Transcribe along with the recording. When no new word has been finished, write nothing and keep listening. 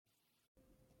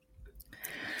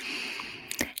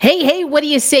Hey, what do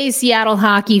you say, Seattle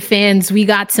hockey fans? We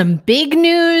got some big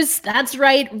news. That's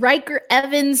right. Ryker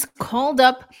Evans called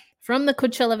up from the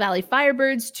Coachella Valley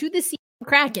Firebirds to the Seattle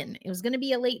Kraken. It was going to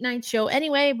be a late night show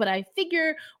anyway, but I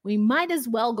figure we might as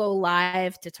well go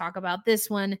live to talk about this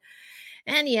one.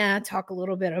 And yeah, talk a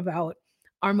little bit about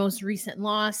our most recent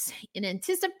loss in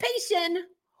anticipation,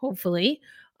 hopefully,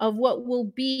 of what will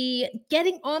be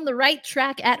getting on the right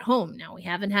track at home. Now, we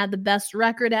haven't had the best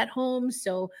record at home,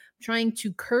 so I'm trying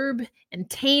to curb and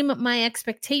tame my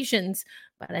expectations.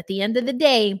 But at the end of the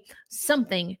day,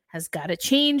 something has got to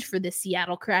change for the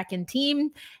Seattle Kraken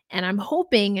team. And I'm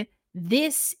hoping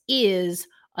this is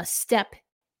a step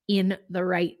in the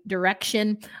right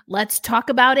direction. Let's talk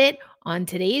about it on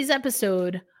today's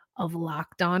episode of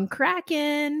Locked On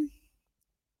Kraken.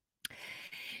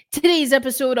 Today's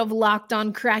episode of Locked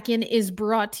On Kraken is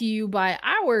brought to you by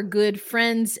our good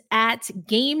friends at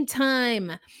Game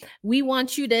Time. We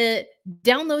want you to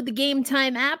download the Game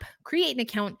Time app, create an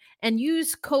account, and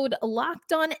use code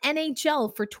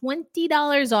LOCKEDONNHL for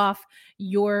 $20 off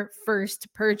your first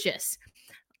purchase.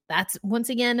 That's once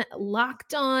again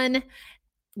Locked On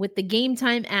with the Game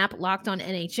Time app, Locked On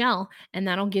NHL, and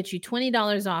that'll get you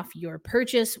 $20 off your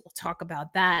purchase. We'll talk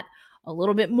about that a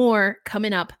little bit more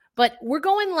coming up. But we're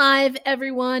going live,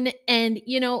 everyone. And,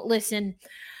 listen,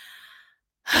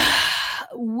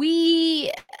 we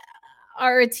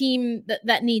are a team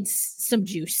that needs some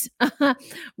juice.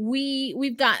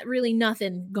 We've got really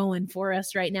nothing going for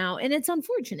us right now. And it's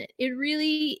unfortunate. It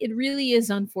really is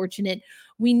unfortunate.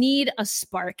 We need a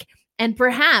spark. And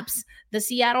perhaps the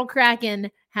Seattle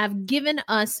Kraken have given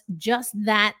us just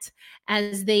that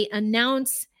as they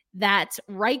announce that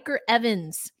Ryker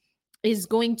Evans is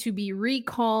going to be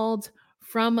recalled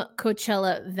from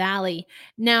Coachella Valley.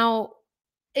 Now,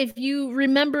 if you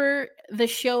remember the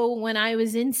show when I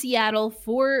was in Seattle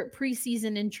for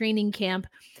preseason and training camp,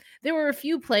 there were a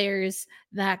few players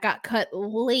that got cut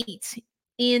late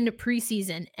in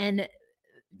preseason, and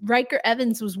Ryker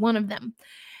Evans was one of them.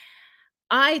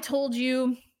 I told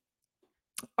you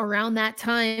around that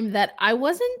time that I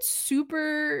wasn't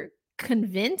super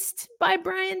convinced by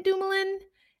Brian Dumoulin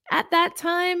at that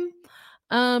time.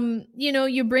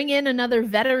 You bring in another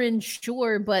veteran,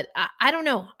 sure, but I don't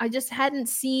know. I just hadn't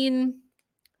seen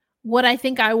what I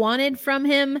think I wanted from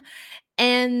him.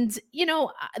 And,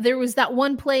 there was that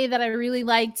one play that I really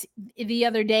liked the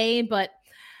other day, but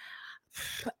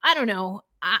I don't know.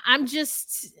 I'm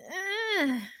just,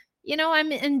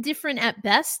 I'm indifferent at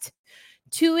best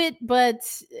to it, but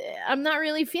I'm not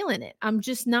really feeling it. I'm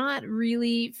just not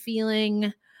really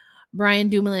feeling Brian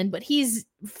Dumoulin, but he's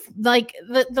like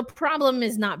the problem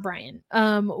is not Brian.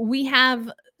 We have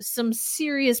some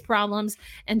serious problems,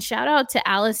 and shout out to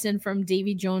Allison from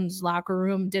Davy Jones Locker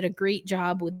Room. Did a great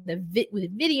job with the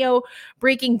video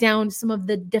breaking down some of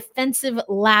the defensive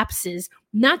lapses,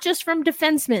 not just from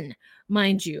defensemen,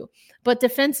 mind you, but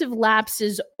defensive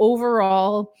lapses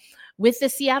overall with the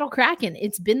Seattle Kraken.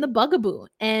 It's been the bugaboo,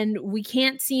 and we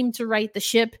can't seem to right the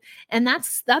ship, and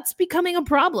that's becoming a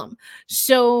problem.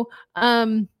 So,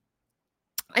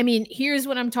 here's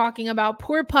what I'm talking about.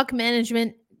 Poor puck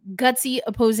management, gutsy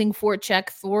opposing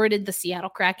forecheck thwarted the Seattle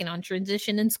Kraken on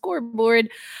transition and scoreboard.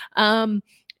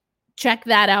 Check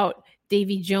that out,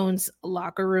 Davy Jones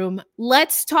Locker Room.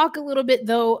 Let's talk a little bit,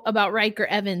 though, about Ryker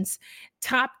Evans.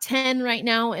 Top 10 right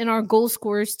now in our goal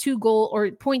scorers, 2 goals,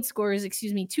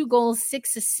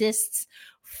 6 assists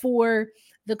for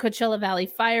the Coachella Valley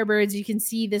Firebirds. You can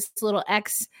see this little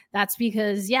X. That's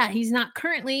because, he's not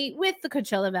currently with the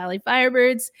Coachella Valley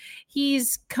Firebirds.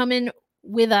 He's coming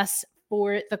with us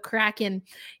for the Kraken.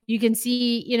 You can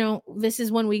see, this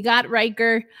is when we got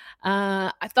Ryker.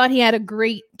 I thought he had a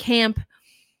great camp.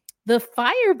 The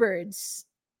Firebirds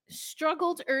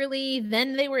struggled early,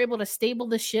 then they were able to stable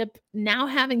the ship, now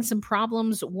having some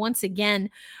problems once again,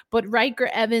 but Ryker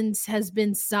Evans has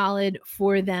been solid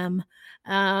for them.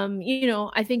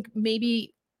 I think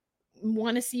maybe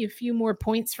want to see a few more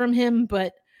points from him,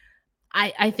 but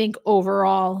I think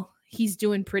overall he's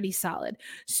doing pretty solid.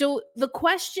 So the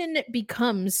question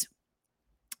becomes,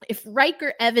 if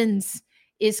Ryker Evans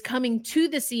is coming to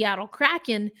the Seattle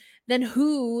Kraken, then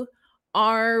who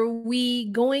are we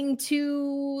going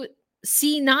to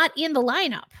see not in the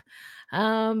lineup?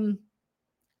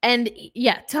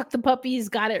 Tuck the Puppies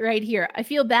got it right here. I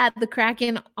feel bad, the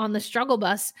Kraken on the struggle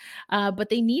bus, but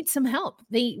they need some help.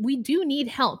 We do need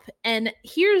help. And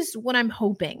here's what I'm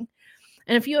hoping.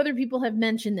 And a few other people have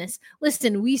mentioned this.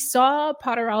 Listen, we saw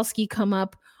Podorowski come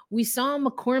up. We saw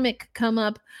McCormick come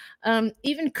up.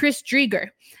 Even Chris Drieger.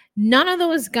 None of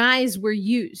those guys were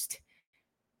used.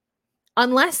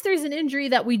 unless there's an injury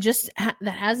that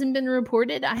that hasn't been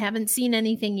reported. I haven't seen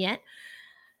anything yet.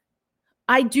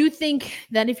 I do think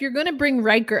that if you're going to bring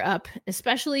Ryker up,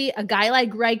 especially a guy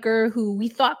like Ryker, who we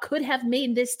thought could have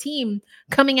made this team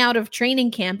coming out of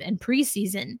training camp and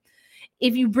preseason,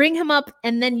 if you bring him up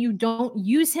and then you don't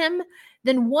use him,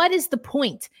 then what is the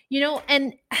point?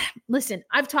 And listen,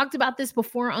 I've talked about this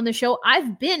before on the show.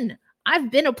 I've been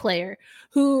a player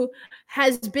who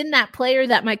has been that player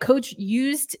that my coach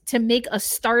used to make a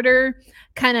starter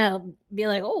kind of be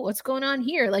like, oh, what's going on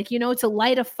here? Like, to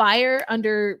light a fire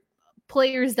under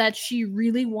players that she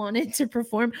really wanted to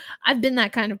perform. I've been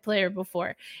that kind of player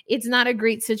before. It's not a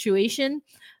great situation.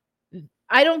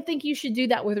 I don't think you should do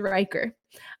that with Ryker.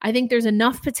 I think there's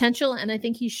enough potential, and I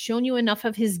think he's shown you enough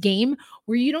of his game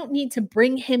where you don't need to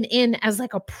bring him in as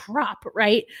like a prop,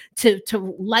 right? To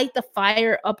light the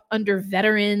fire up under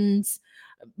veterans'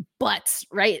 butts,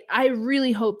 right? I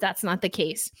really hope that's not the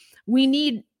case. We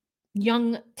need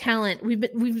young talent. We've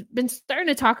been starting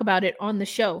to talk about it on the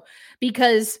show,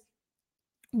 because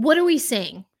what are we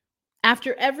saying?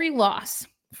 After every loss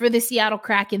for the Seattle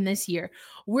Kraken this year,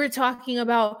 we're talking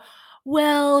about,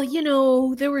 well,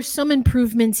 there were some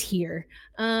improvements here.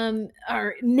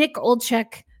 Our Nick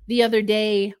Olchek the other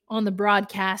day on the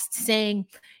broadcast saying,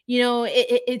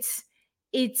 it's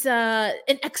an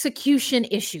execution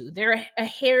issue. They're a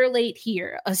hair late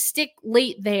here, a stick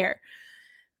late there.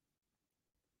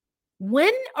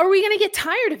 When are we going to get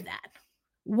tired of that?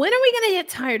 When are we going to get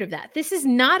tired of that? This is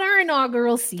not our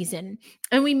inaugural season,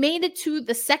 and we made it to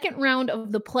the second round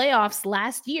of the playoffs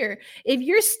last year. If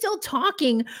you're still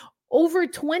talking over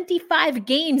 25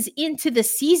 games into the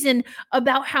season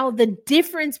about how the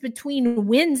difference between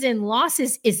wins and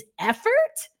losses is effort,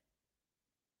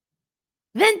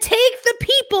 then take the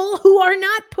people who are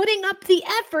not putting up the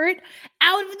effort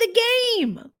out of the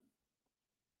game.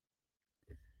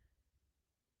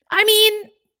 I mean,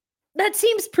 that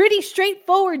seems pretty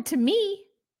straightforward to me.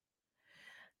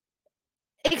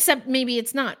 Except maybe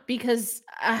it's not, because,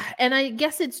 and I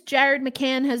guess it's Jared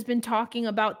McCann has been talking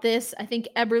about this. I think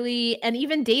Eberle and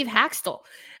even Dave Haxtell.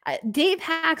 Dave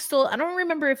Haxtell, I don't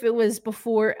remember if it was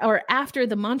before or after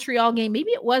the Montreal game. Maybe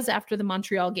it was after the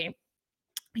Montreal game.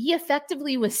 He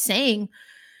effectively was saying,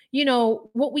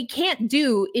 what we can't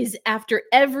do is after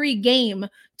every game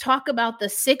talk about the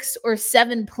 6 or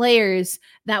 7 players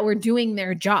that were doing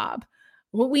their job.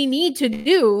 What we need to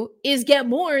do is get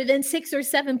more than 6 or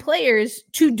 7 players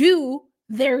to do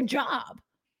their job.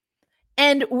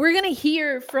 And we're going to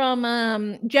hear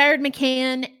from Jared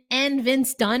McCann and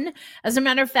Vince Dunn. As a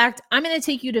matter of fact, I'm going to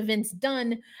take you to Vince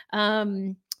Dunn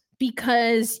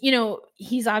because,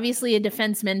 he's obviously a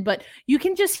defenseman, but you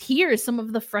can just hear some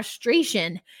of the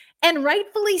frustration, and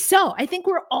rightfully so. I think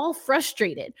we're all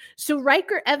frustrated. So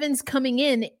Ryker Evans coming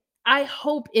in, I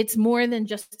hope it's more than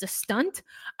just a stunt.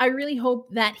 I really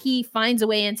hope that he finds a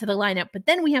way into the lineup, but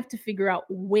then we have to figure out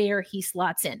where he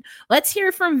slots in. Let's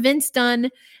hear from Vince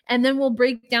Dunn, and then we'll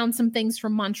break down some things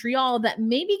from Montreal that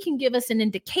maybe can give us an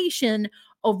indication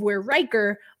of where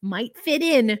Ryker might fit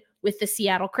in with the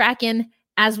Seattle Kraken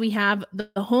as we have the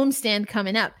homestand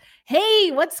coming up.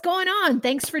 Hey, what's going on?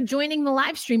 Thanks for joining the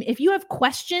live stream. If you have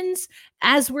questions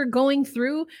as we're going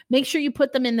through, make sure you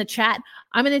put them in the chat.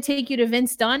 I'm going to take you to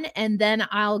Vince Dunn, and then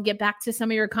I'll get back to some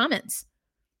of your comments.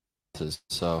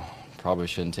 So probably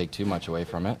shouldn't take too much away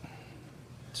from it.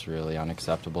 It's really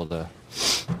unacceptable to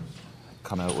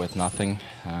come out with nothing.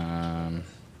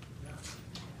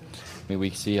 We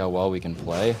see how well we can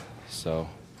play, so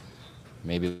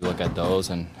maybe look at those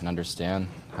and understand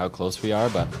how close we are,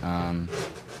 but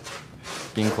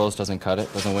being close doesn't cut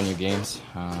it, doesn't win you games.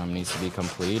 Needs to be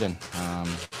complete, and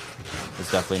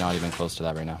it's definitely not even close to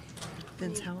that right now.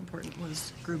 Vince, how important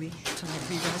was Gruby tonight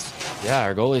for you guys? Yeah,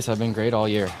 our goalies have been great all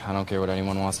year. I don't care what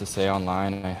anyone wants to say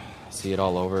online. I see it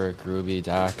all over. Gruby,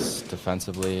 Dax,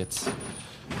 defensively, it's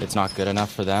not good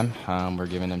enough for them. We're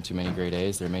giving them too many great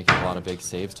A's. They're making a lot of big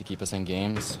saves to keep us in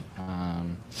games.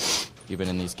 Even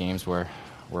in these games where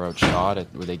we're outshot,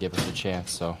 where they give us a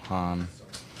chance. So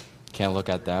can't look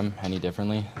at them any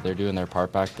differently. They're doing their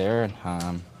part back there.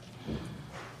 And,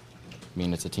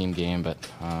 it's a team game, but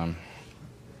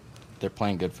they're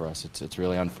playing good for us. It's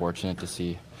really unfortunate to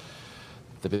see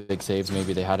the big saves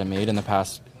maybe they hadn't made in the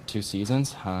past 2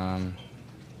 seasons.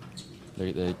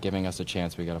 They're giving us a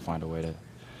chance. We got to find a way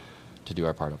to do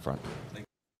our part up front.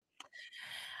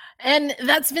 And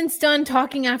that's Vince Dunn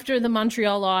talking after the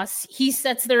Montreal loss. He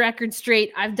sets the record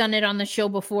straight. I've done it on the show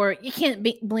before. You can't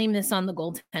blame this on the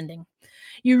goaltending.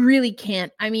 You really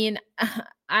can't.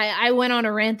 I went on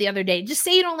a rant the other day. Just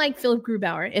say you don't like Philip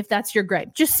Grubauer if that's your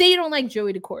gripe. Just say you don't like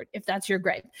Joey Daccord if that's your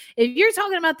gripe. If you're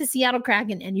talking about the Seattle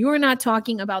Kraken and you're not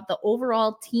talking about the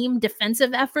overall team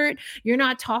defensive effort, you're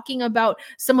not talking about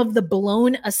some of the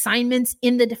blown assignments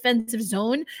in the defensive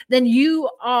zone, then you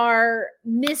are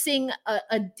missing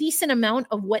a decent amount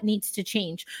of what needs to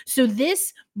change. So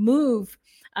this move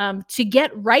to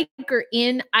get Ryker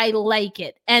in, I like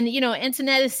it. And,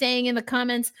 Antoinette is saying in the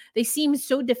comments, they seem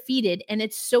so defeated and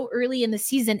it's so early in the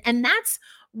season. And that's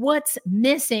what's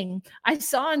missing. I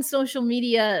saw on social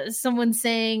media someone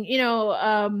saying,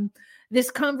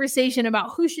 this conversation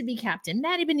about who should be captain,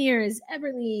 Matty Beniers,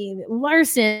 Eberle,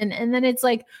 Larson. And then it's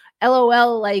like,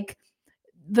 LOL, like,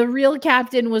 the real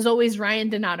captain was always Ryan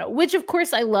Donato, which of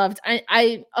course I loved.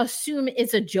 I assume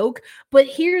it's a joke, but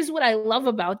here's what I love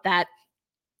about that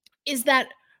is that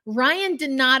Ryan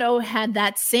Donato had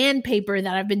that sandpaper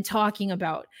that I've been talking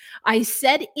about. I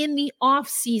said in the off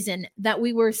season that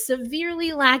we were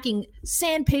severely lacking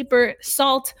sandpaper,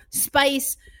 salt,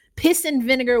 spice, piss and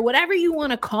vinegar, whatever you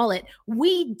want to call it.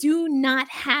 We do not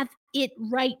have it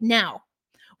right now.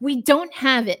 We don't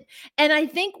have it. And I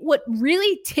think what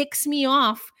really ticks me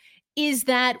off is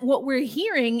that what we're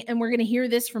hearing, and we're going to hear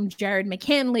this from Jared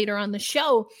McCann later on the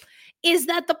show, is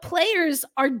that the players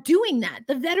are doing that.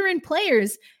 The veteran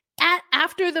players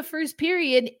after the first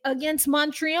period against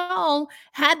Montreal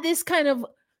had this kind of,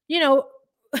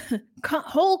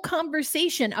 whole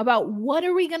conversation about what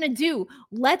are we going to do?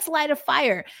 Let's light a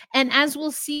fire. And as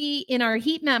we'll see in our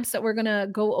heat maps that we're going to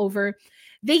go over,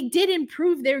 they did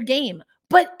improve their game.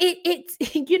 But it's,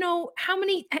 how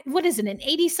many, what is it, an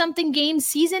 80-something game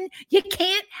season? You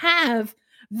can't have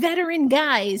veteran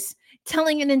guys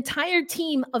telling an entire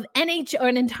team of NHL, or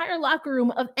an entire locker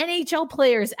room of NHL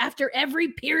players after every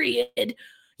period,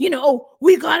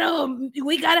 we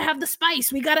gotta have the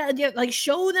spice. We gotta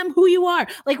show them who you are.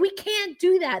 Like, we can't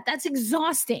do that. That's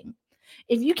exhausting.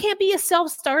 If you can't be a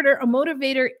self-starter, a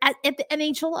motivator at the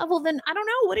NHL level, then I don't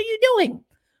know. What are you doing?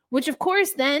 Which of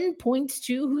course then points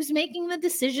to who's making the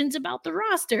decisions about the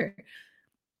roster.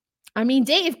 I mean,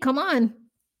 Dave, come on.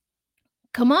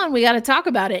 We got to talk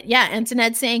about it. Yeah,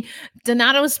 Antoinette saying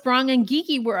Donato, Sprong, and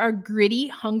Geeky were our gritty,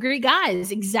 hungry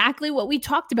guys. Exactly what we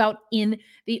talked about in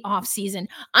the offseason.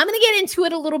 I'm going to get into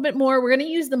it a little bit more. We're going to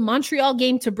use the Montreal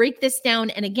game to break this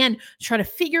down and, again, try to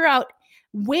figure out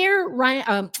where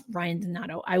Ryan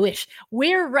Donato,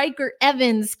 where Ryker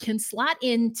Evans can slot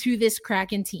into this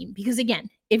Kraken team. Because, again,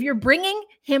 if you're bringing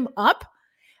him up,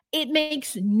 it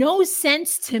makes no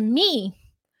sense to me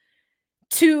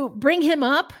to bring him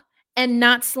up and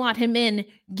not slot him in,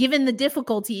 given the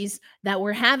difficulties that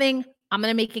we're having. I'm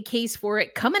going to make a case for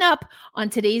it coming up on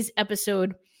today's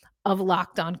episode of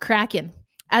Locked On Kraken.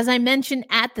 As I mentioned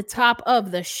at the top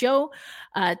of the show,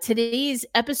 today's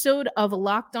episode of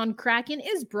Locked On Kraken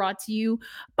is brought to you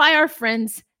by our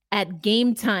friends at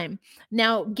Game Time.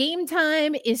 Now, Game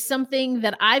Time is something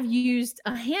that I've used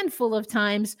a handful of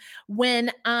times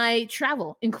when I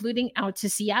travel, including out to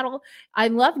Seattle. I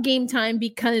love Game Time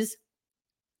because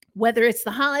whether it's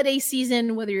the holiday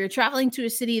season, whether you're traveling to a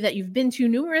city that you've been to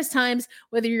numerous times,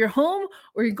 whether you're home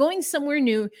or you're going somewhere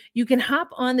new, you can hop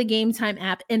on the Game Time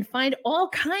app and find all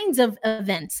kinds of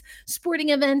events, sporting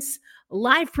events,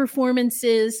 live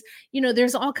performances.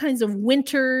 There's all kinds of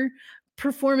winter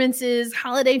performances,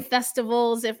 holiday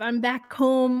festivals. If I'm back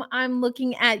home, I'm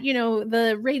looking at,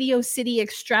 the Radio City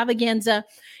extravaganza.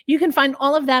 You can find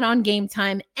all of that on Game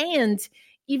Time and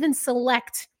even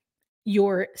select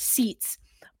your seats.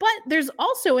 But there's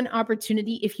also an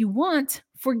opportunity, if you want,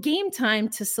 for Game Time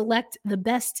to select the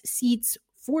best seats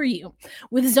for you.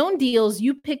 With zone deals,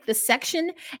 you pick the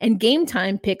section and Game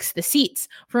Time picks the seats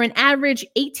for an average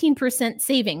 18%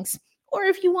 savings. Or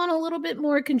if you want a little bit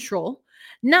more control,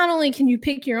 not only can you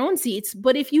pick your own seats,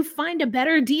 but if you find a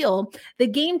better deal, the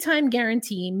Game Time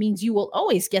guarantee means you will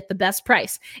always get the best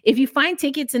price. If you find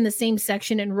tickets in the same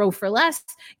section and row for less,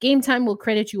 Game Time will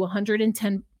credit you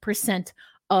 110%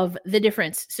 of the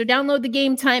difference. So download the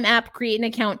Game Time app, create an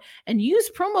account, and use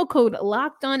promo code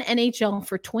LOCKEDONNHL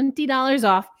for $20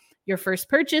 off your first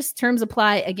purchase. Terms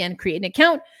apply. Again, create an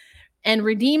account and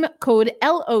redeem code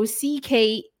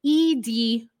LOCKEDONNHL,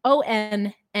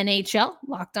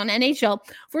 Locked On NHL,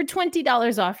 for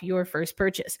 $20 off your first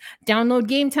purchase. Download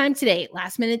Game Time today.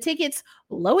 Last minute tickets,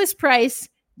 lowest price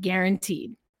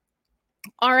guaranteed.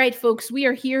 All right, folks, we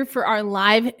are here for our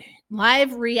live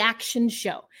reaction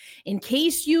show. In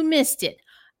case you missed it,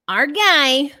 our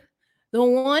guy, the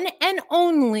one and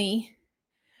only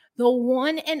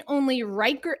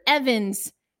Ryker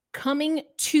Evans, coming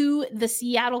to the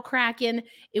Seattle Kraken.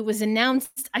 It was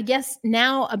announced, I guess,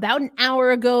 now about an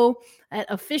hour ago that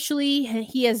officially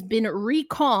he has been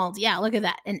recalled. Yeah, look at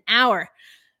that, an hour.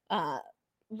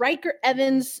 Ryker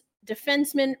Evans,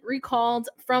 defenseman, recalled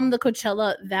from the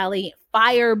Coachella Valley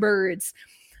Firebirds.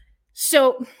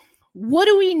 So what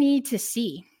do we need to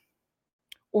see?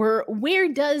 Or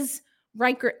where does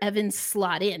Ryker Evans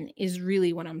slot in is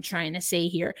really what I'm trying to say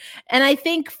here. And I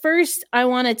think first I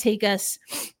want to take us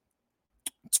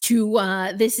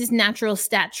to this is Natural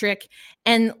Stat Trick.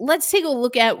 And let's take a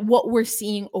look at what we're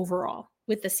seeing overall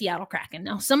with the Seattle Kraken.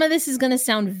 Now, some of this is going to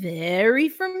sound very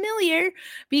familiar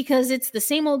because it's the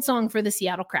same old song for the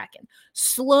Seattle Kraken.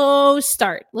 Slow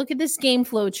start. Look at this game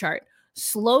flow chart.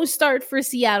 Slow start for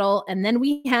Seattle. And then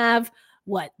we have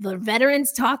the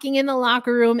veterans talking in the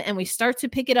locker room, and we start to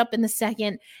pick it up in the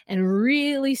second and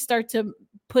really start to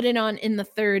put it on in the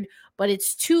third. But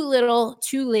it's too little,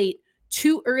 too late,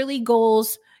 too early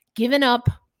goals, given up,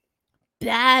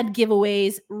 bad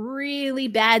giveaways, really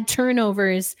bad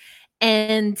turnovers,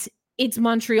 and it's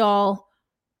Montreal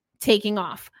taking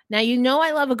off. Now,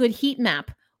 I love a good heat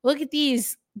map. Look at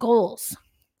these goals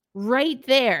right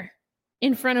there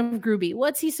in front of Gruby.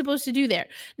 What's he supposed to do there?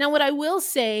 Now, what I will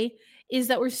say is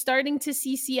that we're starting to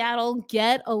see Seattle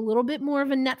get a little bit more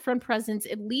of a net front presence,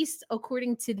 at least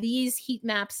according to these heat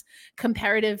maps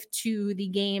comparative to the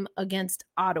game against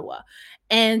Ottawa.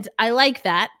 And I like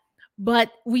that. But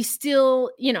we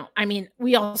still,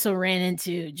 we also ran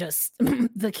into just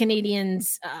the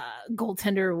Canadians'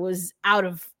 goaltender was out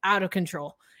of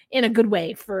control in a good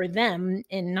way for them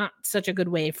and not such a good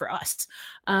way for us.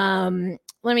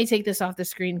 Let me take this off the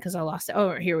screen because I lost it.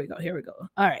 Oh, here we go.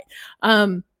 All right.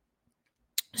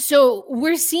 So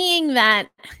we're seeing that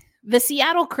the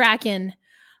Seattle Kraken,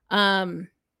 we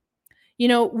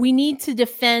need to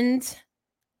defend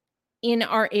in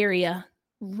our area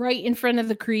right in front of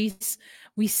the crease.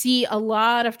 We see a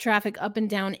lot of traffic up and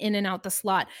down, in and out the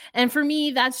slot. And for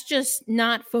me, that's just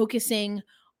not focusing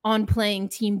on playing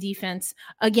team defense.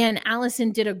 Again,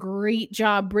 Allison did a great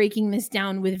job breaking this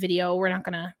down with video. We're not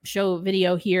going to show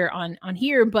video here on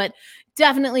here, but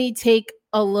definitely take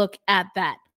a look at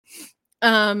that.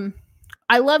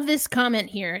 I love this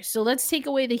comment here. So let's take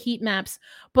away the heat maps,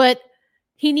 but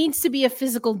he needs to be a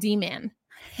physical D-man.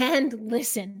 And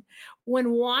listen,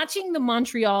 when watching the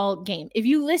Montreal game, if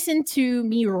you listen to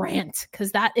me rant,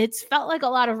 because it's felt like a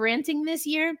lot of ranting this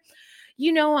year,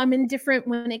 I'm indifferent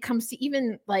when it comes to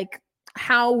even like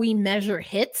how we measure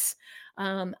hits.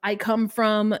 I come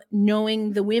from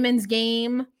knowing the women's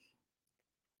game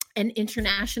and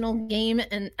international game,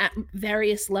 and at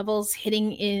various levels,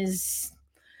 hitting is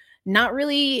not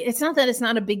really, it's not that it's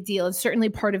not a big deal. It's certainly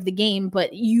part of the game,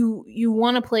 but you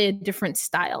want to play a different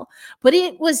style. But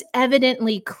it was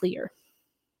evidently clear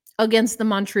against the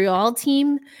Montreal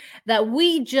team that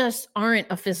we just aren't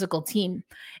a physical team.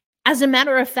 As a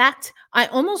matter of fact, I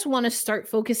almost want to start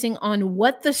focusing on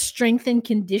what the strength and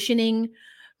conditioning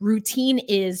routine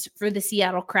is for the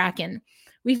Seattle Kraken.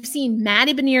 We've seen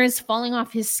Matty Beniers falling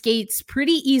off his skates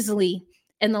pretty easily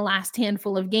in the last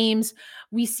handful of games.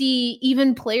 We see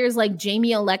even players like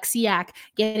Jamie Alexiak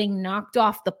getting knocked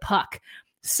off the puck.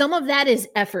 Some of that is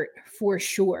effort for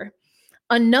sure.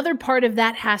 Another part of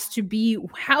that has to be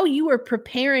how you are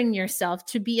preparing yourself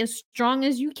to be as strong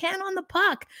as you can on the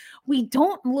puck. We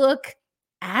don't look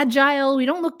agile. We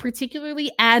don't look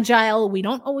particularly agile. We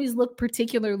don't always look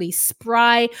particularly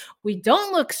spry. We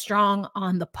don't look strong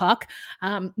on the puck.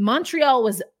 Montreal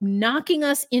was knocking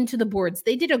us into the boards.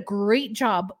 They did a great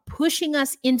job pushing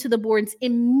us into the boards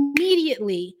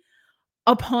immediately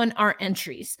upon our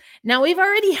entries. Now, we've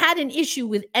already had an issue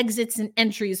with exits and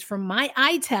entries from my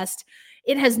eye test.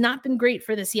 It has not been great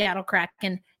for the Seattle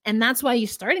Kraken, and that's why you're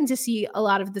starting to see a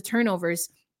lot of the turnovers.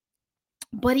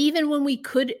 But even when we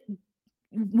could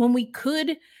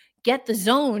get the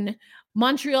zone,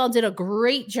 Montreal did a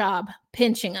great job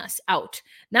pinching us out.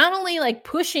 Not only like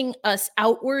pushing us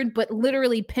outward, but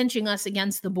literally pinching us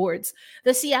against the boards.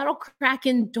 The Seattle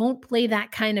Kraken don't play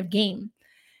that kind of game.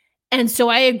 And so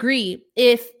I agree.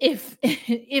 If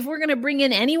we're going to bring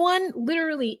in anyone,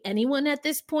 literally anyone at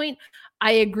this point,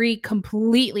 I agree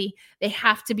completely. They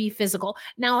have to be physical.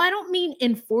 Now, I don't mean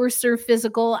enforcer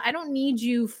physical. I don't need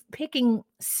you picking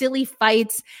silly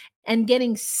fights and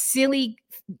getting silly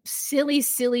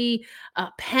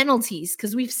penalties,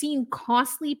 because we've seen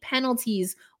costly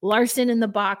penalties. Larson in the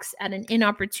box at an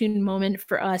inopportune moment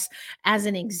for us, as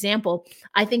an example.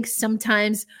 I think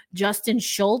sometimes Justin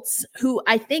Schultz, who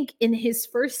I think in his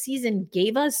first season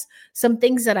gave us some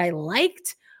things that I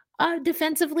liked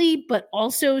defensively, but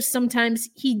also sometimes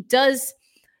he does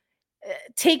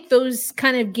take those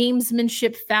kind of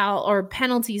gamesmanship foul or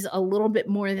penalties a little bit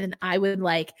more than I would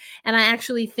like. And I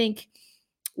actually think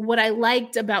what I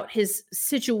liked about his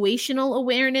situational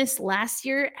awareness last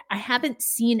year, I haven't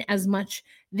seen as much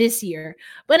this year.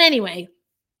 But anyway,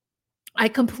 I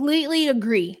completely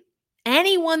agree.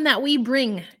 Anyone that we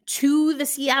bring to the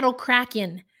Seattle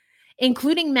Kraken,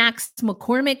 including Max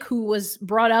McCormick, who was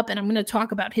brought up, and I'm going to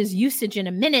talk about his usage in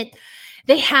a minute,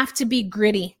 they have to be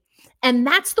gritty. And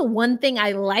that's the one thing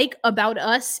I like about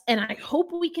us, and I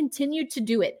hope we continue to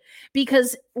do it,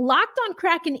 because Locked on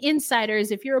Kraken Insiders,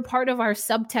 if you're a part of our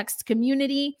subtext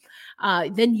community,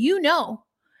 then you know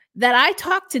that I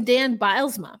talked to Dan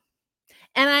Bilesma,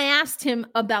 and I asked him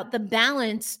about the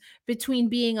balance between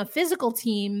being a physical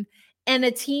team and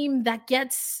a team that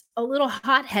gets a little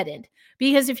hot-headed.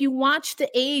 Because if you watch the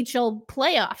AHL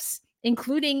playoffs,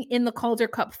 including in the Calder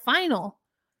Cup final,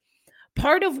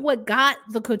 part of what got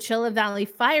the Coachella Valley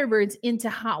Firebirds into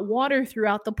hot water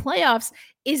throughout the playoffs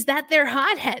is that they're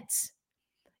hotheads,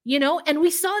 and we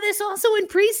saw this also in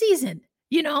preseason.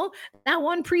 That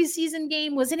one preseason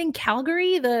game, was it in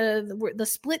Calgary, the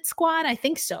split squad? I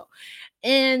think so.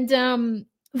 And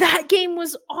that game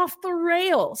was off the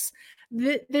rails.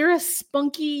 They're a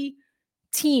spunky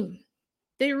team.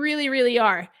 They really, really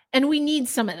are. And we need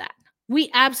some of that. We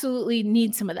absolutely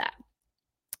need some of that.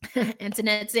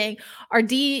 Antoinette saying, our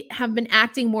D have been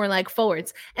acting more like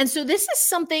forwards. And so this is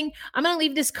something, I'm going to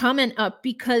leave this comment up,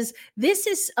 because this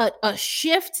is a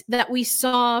shift that we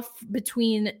saw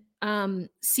between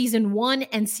season 1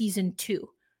 and season 2.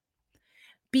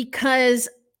 Because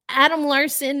Adam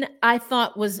Larson, I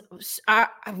thought was,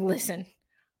 listen,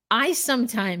 I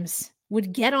sometimes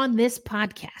would get on this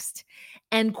podcast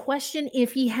and question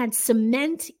if he had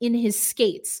cement in his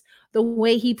skates the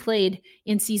way he played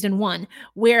in season 1.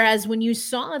 Whereas when you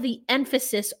saw the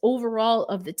emphasis overall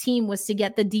of the team was to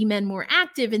get the D-men more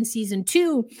active in season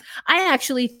 2, I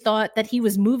actually thought that he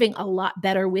was moving a lot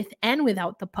better with and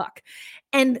without the puck.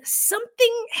 And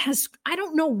something I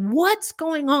don't know what's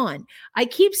going on. I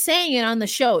keep saying it on the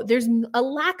show. There's a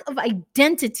lack of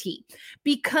identity,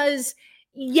 because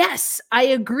yes, I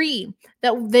agree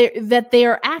that they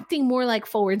are acting more like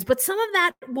forwards, but some of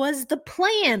that was the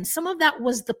plan. Some of that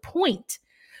was the point,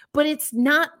 but it's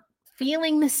not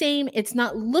feeling the same. It's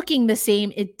not looking the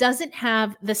same. It doesn't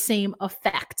have the same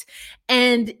effect.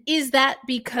 And is that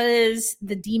because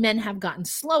the D-men have gotten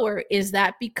slower? Is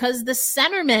that because the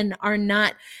centermen are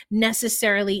not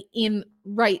necessarily in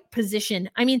right position?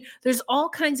 I mean, there's all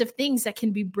kinds of things that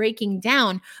can be breaking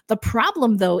down. The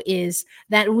problem, though, is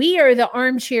that we are the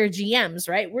armchair GMs,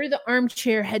 right? We're the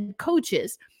armchair head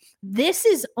coaches. This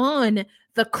is on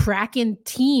the Kraken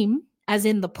team, as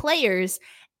in the players,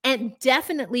 and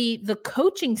definitely the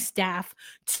coaching staff,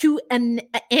 to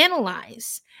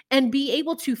analyze and be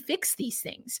able to fix these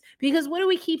things. Because what do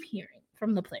we keep hearing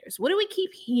from the players? What do we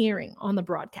keep hearing on the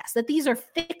broadcast? That these are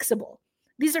fixable.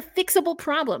 These are fixable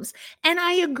problems. And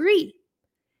I agree.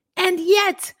 And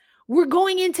yet we're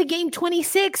going into game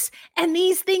 26 and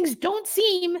these things don't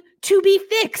seem to be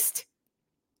fixed.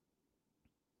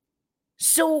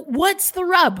 So what's the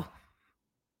rub?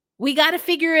 We got to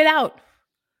figure it out.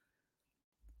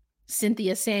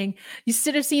 Cynthia saying, you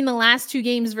should have seen the last 2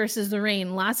 games versus the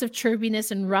Reign. Lots of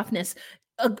chirpiness and roughness.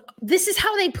 This is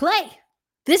how they play.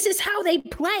 This is how they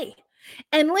play.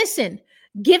 And listen,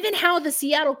 given how the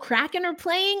Seattle Kraken are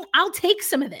playing, I'll take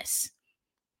some of this.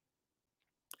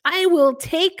 I will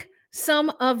take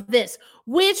some of this,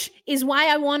 which is why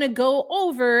I want to go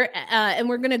over, and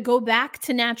we're going to go back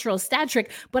to natural stat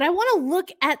trick, but I want to look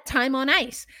at time on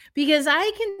ice, because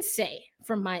I can say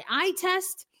from my eye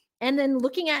test and then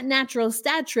looking at natural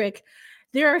stat trick,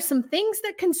 there are some things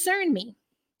that concern me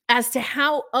as to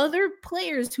how other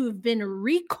players who have been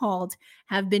recalled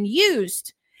have been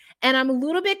used. And I'm a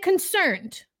little bit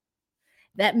concerned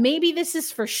that maybe this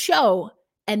is for show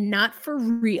and not for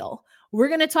real. We're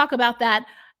going to talk about that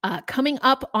coming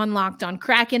up on Locked on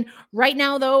Kraken. Right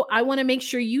now, though, I want to make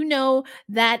sure you know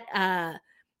that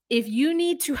if you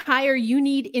need to hire, you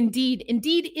need Indeed.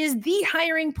 Indeed is the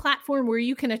hiring platform where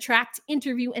you can attract,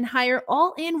 interview, and hire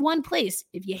all in one place.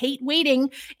 If you hate waiting,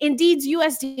 Indeed's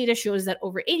US data shows that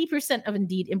over 80% of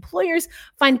Indeed employers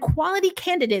find quality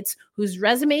candidates whose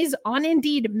resumes on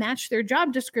Indeed match their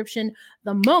job description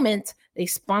the moment they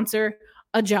sponsor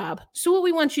a job. So what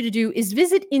we want you to do is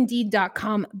visit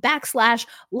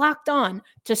Indeed.com/locked-on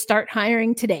to start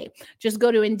hiring today. Just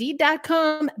go to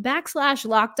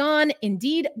Indeed.com/locked-on,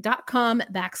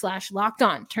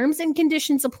 Indeed.com/locked-on. Terms and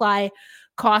conditions apply.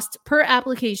 Cost per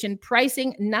application.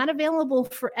 Pricing not available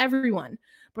for everyone.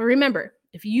 But remember,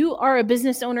 If you are a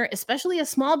business owner, especially a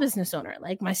small business owner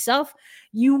like myself,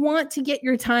 you want to get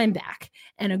your time back.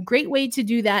 And a great way to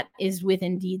do that is with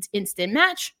Indeed's Instant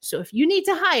Match. So if you need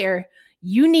to hire,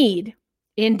 you need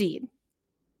Indeed.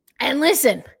 And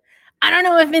listen, I don't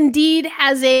know if Indeed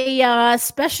has a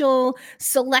special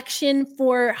selection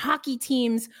for hockey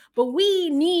teams, but we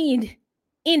need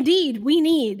a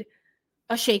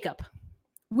shakeup.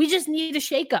 We just need a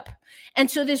shakeup. And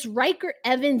so this Ryker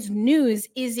Evans news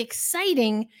is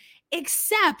exciting,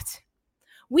 except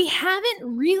we haven't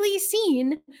really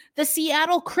seen the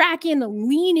Seattle Kraken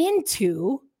lean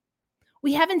into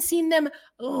the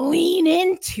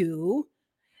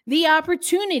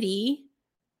opportunity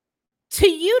to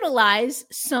utilize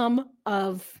some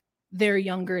of their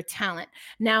younger talent.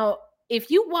 Now, if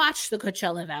you watch the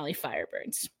Coachella Valley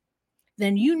Firebirds,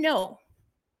 then you know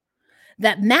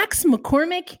that Max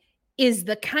McCormick is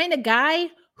the kind of guy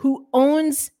who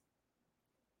owns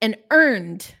and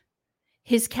earned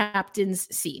his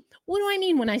captain's seat. What do I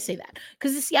mean when I say that?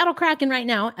 Because the Seattle Kraken right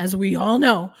now, as we all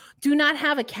know, do not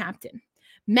have a captain.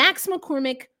 Max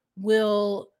McCormick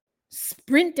will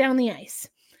sprint down the ice.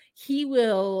 He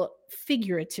will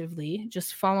figuratively,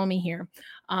 just follow me here,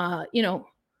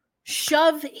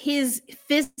 shove his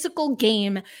physical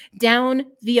game down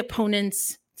the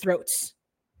opponent's throats.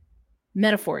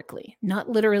 Metaphorically, not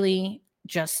literally,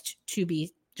 just to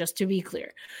be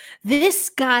clear. This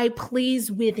guy plays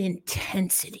with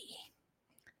intensity.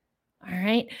 All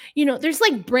right. There's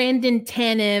like Brandon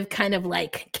Tanev, kind of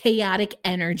like chaotic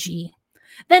energy.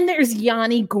 Then there's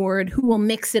Yanni Gord, who will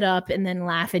mix it up and then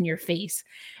laugh in your face.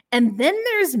 And then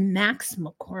there's Max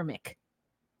McCormick,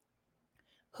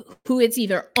 who it's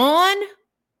either on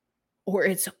or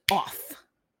it's off.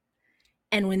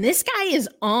 And when this guy is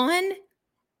on,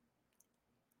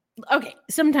 okay,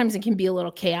 sometimes it can be a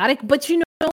little chaotic, but you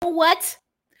know what?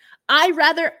 I'd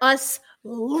rather us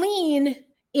lean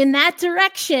in that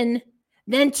direction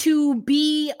than to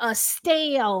be a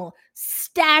stale,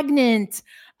 stagnant,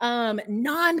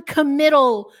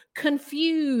 non-committal,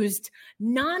 confused,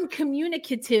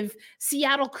 non-communicative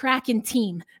Seattle Kraken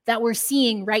team that we're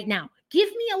seeing right now. Give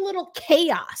me a little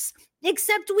chaos,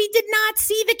 except we did not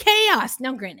see the chaos.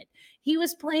 Now, granted, he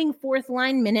was playing fourth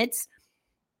line minutes,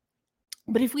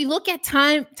 but if we look at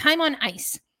time on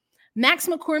ice, Max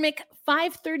McCormick,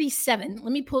 537.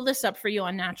 Let me pull this up for you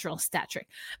on Natural Stat Trick.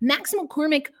 Max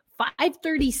McCormick,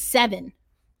 537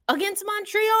 against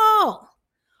Montreal,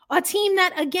 a team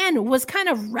that, again, was kind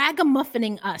of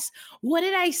ragamuffining us. What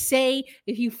did I say?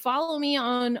 If you follow me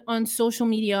on social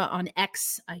media, on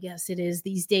X, I guess it is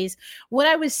these days, what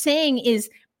I was saying is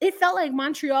it felt like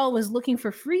Montreal was looking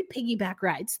for free piggyback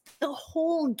rides the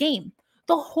whole game.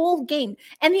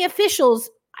 And the officials,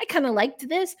 I kind of liked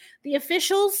this. The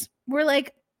officials were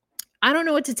like, I don't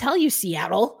know what to tell you,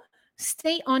 Seattle.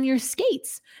 Stay on your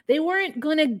skates. They weren't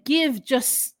going to give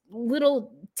just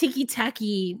little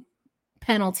ticky-tacky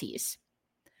penalties.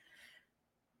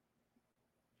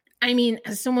 I mean,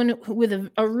 as someone with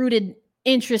a rooted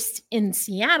interest in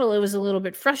Seattle, it was a little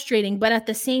bit frustrating, but at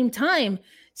the same time,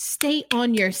 stay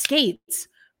on your skates.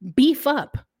 Beef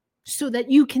up so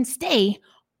that you can stay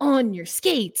on your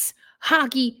skates.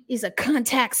 Hockey is a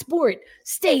contact sport.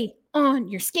 Stay on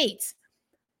your skates.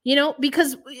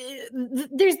 Because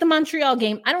there's the Montreal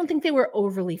game. I don't think they were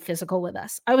overly physical with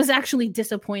us. I was actually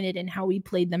disappointed in how we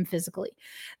played them physically.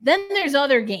 Then there's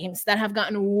other games that have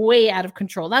gotten way out of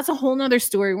control. That's a whole nother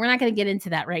story. We're not going to get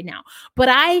into that right now. But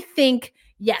I think,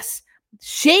 yes,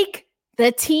 shake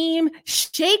the team.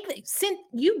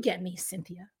 You get me,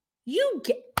 Cynthia.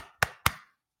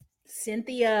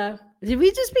 Cynthia. Did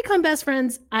we just become best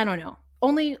friends? I don't know.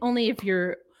 Only if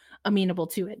you're amenable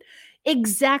to it.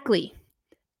 Exactly.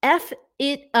 F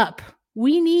it up.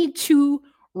 We need to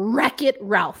wreck it,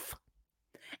 Ralph.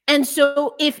 And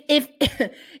so if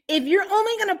you're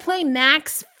only going to play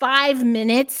Max 5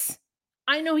 minutes,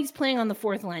 I know he's playing on the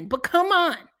fourth line, but come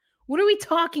on. What are we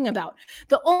talking about?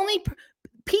 The only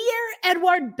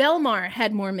Pierre-Edouard Bellemare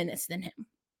had more minutes than him.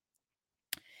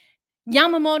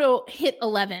 Yamamoto hit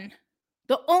 11.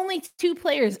 The only two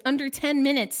players under 10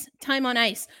 minutes time on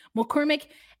ice, McCormick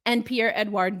and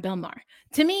Pierre-Edouard Bellemare.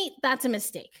 To me, that's a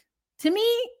mistake. To me,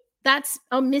 that's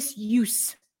a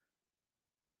misuse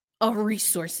of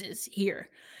resources here.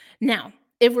 Now,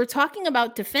 if we're talking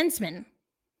about defensemen,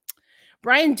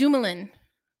 Brian Dumoulin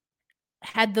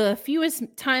had the fewest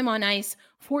time on ice,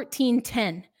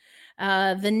 14-10.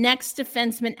 The next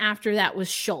defenseman after that was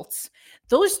Schultz.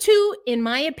 Those two, in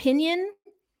my opinion,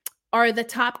 are the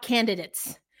top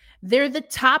candidates. They're the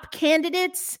top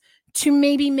candidates to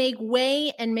maybe make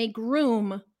way and make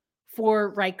room for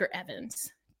Ryker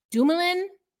Evans. Dumoulin,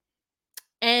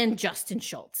 and Justin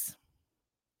Schultz.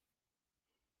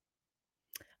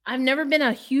 I've never been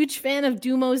a huge fan of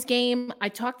Dumo's game. I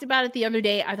talked about it the other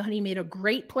day. I thought he made a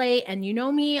great play. And you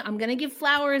know me, I'm going to give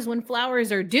flowers when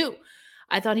flowers are due.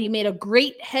 I thought he made a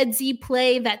great headsy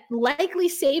play that likely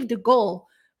saved a goal.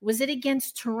 Was it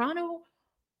against Toronto?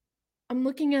 I'm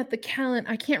looking at the calendar.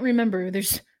 I can't remember.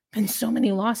 There's been so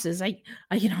many losses. I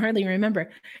can hardly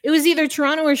remember. It was either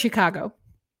Toronto or Chicago.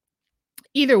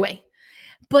 Either way.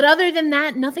 But other than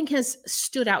that, nothing has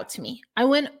stood out to me. I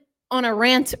went on a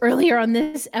rant earlier on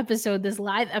this episode, this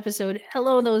live episode.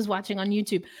 Hello, those watching on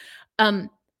YouTube.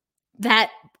 That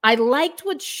I liked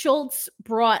what Schultz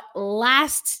brought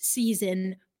last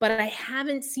season, but I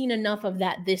haven't seen enough of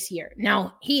that this year.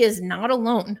 Now, he is not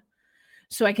alone.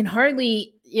 So I can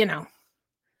hardly,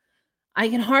 I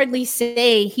can hardly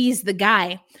say he's the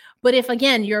guy. But if,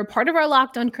 again, you're a part of our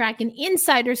Locked on Kraken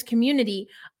Insiders community,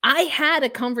 I had a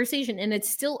conversation, and it's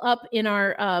still up in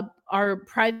our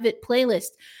private playlist,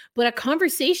 but a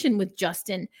conversation with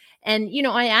Justin. And,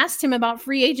 I asked him about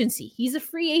free agency. He's a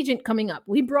free agent coming up.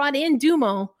 We brought in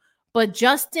Dumo, but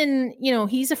Justin,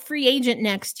 he's a free agent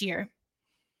next year.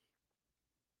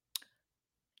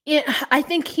 I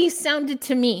think he sounded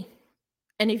to me,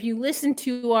 and if you listen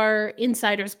to our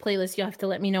Insiders playlist, you'll have to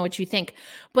let me know what you think.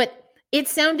 But it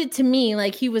sounded to me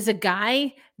like he was a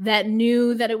guy that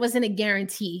knew that it wasn't a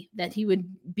guarantee that he would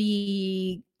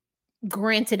be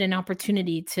granted an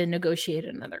opportunity to negotiate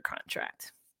another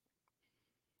contract.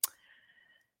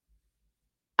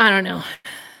 I don't know.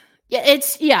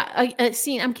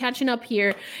 I'm catching up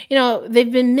here.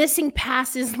 They've been missing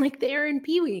passes like they are in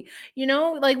Pee Wee.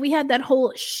 Like we had that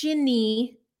whole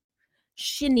shinny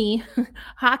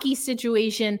hockey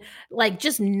situation, like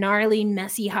just gnarly,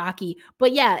 messy hockey.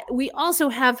 But yeah, we also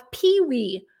have Pee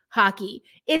Wee hockey.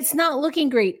 It's not looking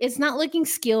great. It's not looking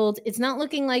skilled. It's not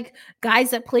looking like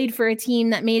guys that played for a team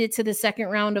that made it to the second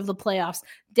round of the playoffs.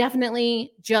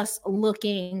 Definitely just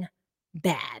looking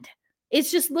bad.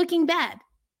 It's just looking bad.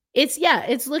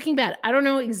 It's looking bad. I don't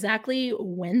know exactly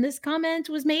when this comment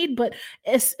was made, but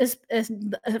it's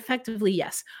effectively,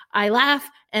 yes. I laugh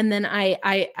and then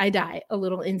I die a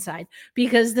little inside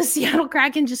because the Seattle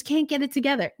Kraken just can't get it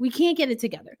together. We can't get it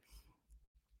together.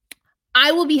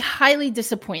 I will be highly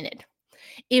disappointed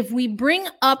if we bring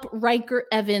up Ryker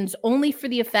Evans only for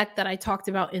the effect that I talked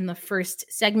about in the first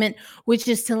segment, which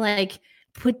is to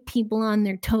put people on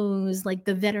their toes, like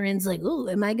the veterans, oh,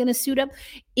 am I going to suit up?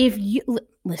 If you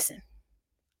listen,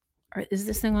 is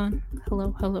this thing on?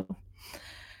 Hello.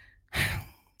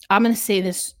 I'm going to say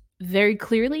this very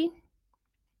clearly.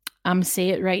 I'm going to say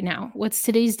it right now. What's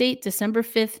today's date? December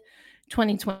 5th,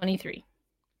 2023.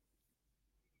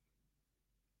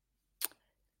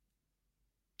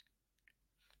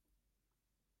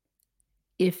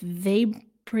 If they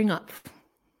bring up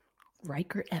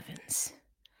Ryker Evans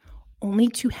only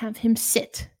to have him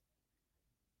sit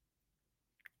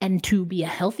and to be a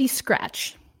healthy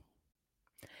scratch,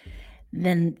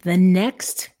 then the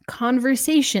next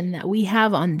conversation that we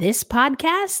have on this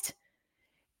podcast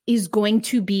is going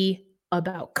to be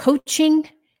about coaching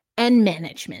and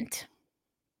management.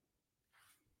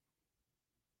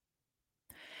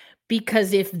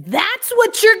 Because if that's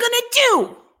what you're going to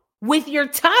do with your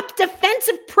top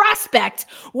defensive prospect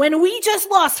when we just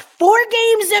lost 4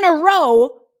 games in a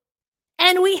row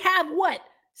and we have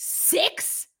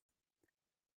six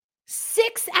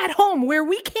at home where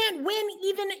we can't win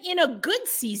even in a good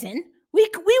season. We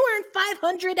weren't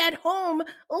 500 at home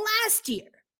last year.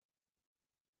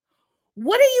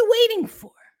 What are you waiting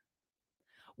for?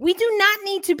 We do not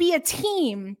need to be a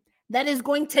team that is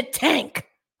going to tank,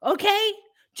 okay?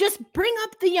 Just bring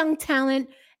up the young talent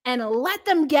and let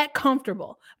them get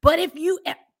comfortable. But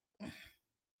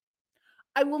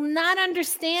I will not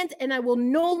understand, and I will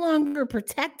no longer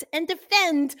protect and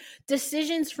defend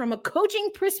decisions from a coaching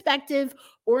perspective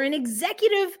or an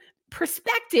executive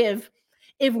perspective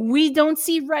if we don't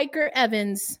see Ryker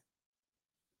Evans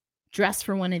dress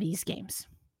for one of these games.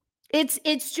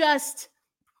 It's just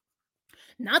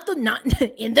not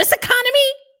in this economy,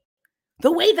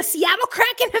 the way the Seattle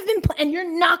Kraken have been playing, and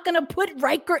you're not going to put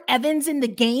Ryker Evans in the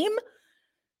game?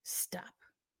 Stop.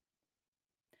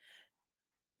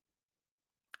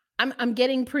 I'm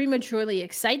getting prematurely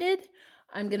excited.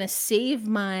 I'm going to save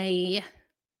my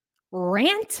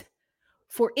rant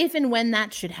for if and when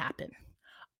that should happen.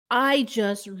 I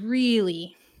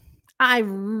really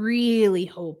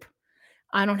hope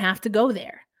I don't have to go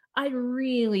there. I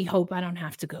really hope I don't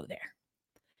have to go there.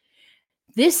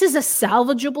 This is a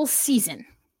salvageable season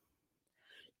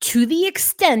to the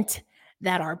extent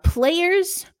that our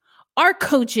players, our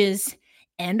coaches,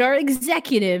 and our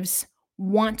executives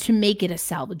want to make it a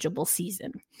salvageable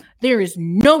season. There is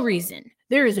no reason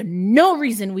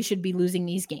we should be losing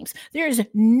these games. There is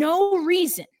no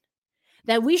reason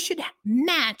that we should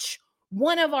match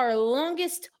one of our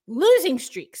longest losing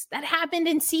streaks that happened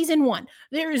in season 1.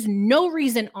 There is no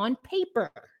reason on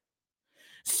paper.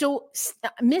 So,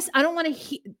 I don't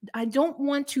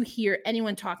want to hear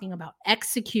anyone talking about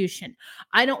execution.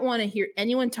 I don't want to hear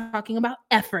anyone talking about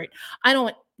effort. I don't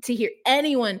want to hear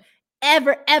anyone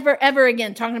ever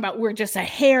again talking about we're just a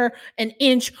hair, an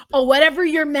inch, or whatever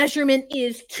your measurement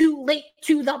is too late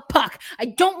to the puck. I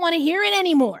don't want to hear it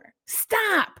anymore.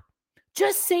 Stop.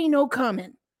 Just say no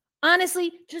comment.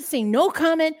 Honestly, just say no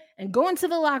comment and go into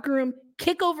the locker room,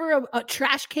 kick over a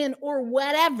trash can or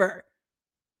whatever.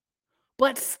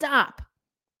 But stop.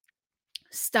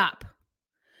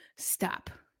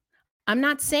 I'm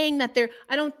not saying that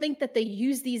I don't think that they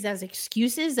use these as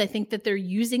excuses. I think that they're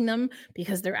using them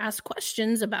because they're asked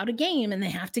questions about a game and they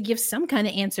have to give some kind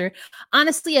of answer.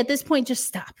 Honestly, at this point, just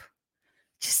stop.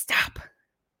 Just stop.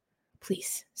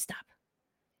 Please stop.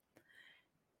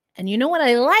 And you know what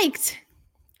I liked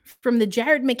from the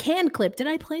Jared McCann clip? Did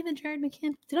I play the Jared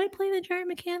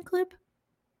McCann clip?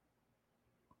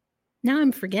 Now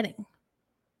I'm forgetting.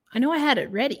 I know I had it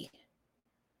ready.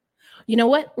 You know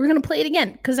what? We're going to play it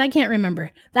again because I can't remember.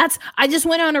 I just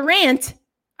went on a rant.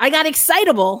 I got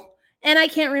excitable and I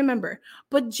can't remember.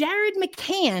 But Jared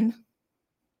McCann,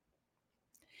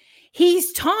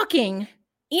 he's talking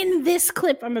in this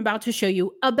clip I'm about to show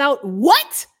you about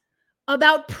what?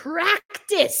 About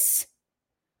practice.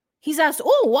 He's asked,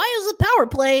 why is the power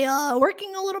play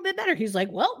working a little bit better? He's like,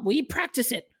 well, we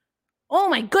practice it. Oh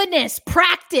my goodness,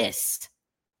 practice.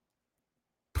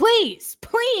 Please,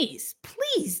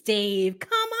 Dave,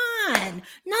 come on.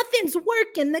 Nothing's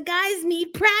working. The guys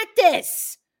need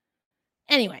practice.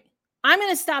 Anyway, I'm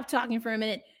going to stop talking for a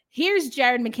minute. Here's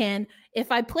Jared McCann.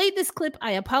 If I played this clip,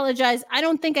 I apologize. I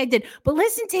don't think I did. But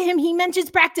listen to him. He mentions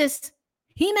practice.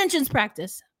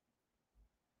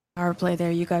 Power play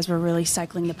there, you guys were really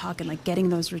cycling the puck and like getting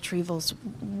those retrievals.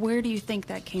 Where do you think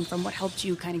that came from? What helped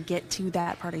you kind of get to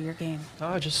that part of your game?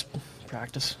 Just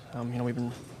practice. We've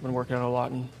been working out a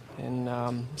lot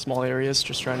in small areas,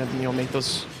 just trying to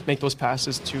make those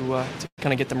passes to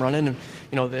kind of get them running,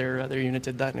 and their unit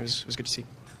did that, and it was good to see.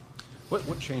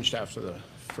 What changed after the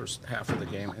first half of the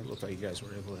game? It looked like you guys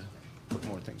were able to put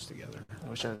more things together. I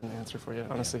wish I had an answer for you.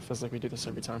 Honestly, it feels like we do this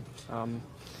every time.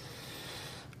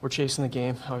 We're chasing the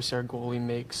game. Obviously, our goalie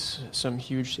makes some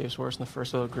huge saves for us in the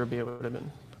first. Without Gruby, it would have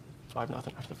been 5-0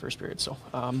 after the first period. So,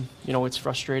 it's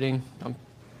frustrating.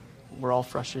 We're all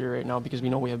frustrated right now because we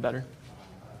know we have better.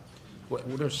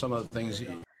 What are some of the things You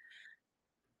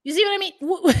see what I mean?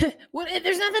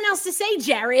 There's nothing else to say,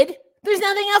 Jared.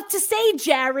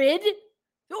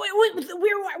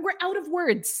 We're out of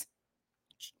words.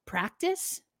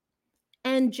 Practice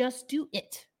and just do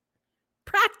it.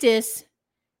 Practice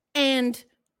and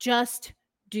just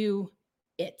do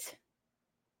it.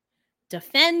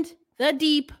 Defend the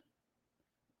deep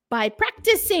by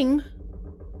practicing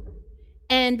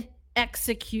and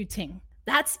executing.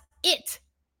 That's it.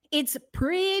 It's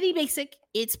pretty basic.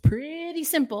 It's pretty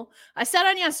simple. I said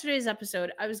on yesterday's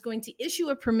episode, I was going to issue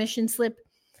a permission slip.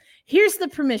 Here's the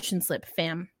permission slip,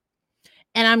 fam.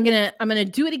 And I'm gonna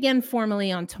do it again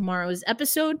formally on tomorrow's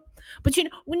episode. But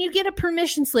when you get a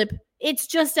permission slip, it's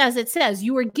just as it says.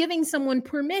 You are giving someone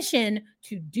permission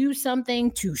to do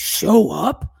something, to show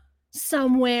up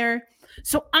somewhere.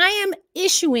 So I am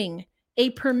issuing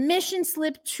a permission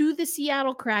slip to the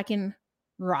Seattle Kraken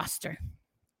roster.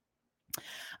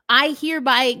 I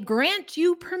hereby grant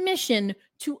you permission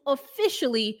to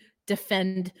officially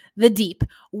defend the deep,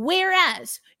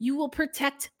 whereas you will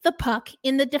protect the puck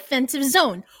in the defensive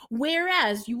zone,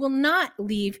 whereas you will not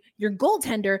leave your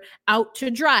goaltender out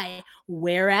to dry,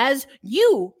 whereas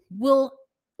you will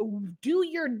do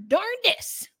your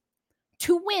darndest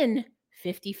to win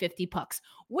 50-50 pucks,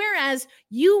 whereas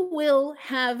you will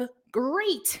have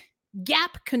great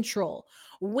gap control,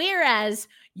 whereas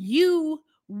you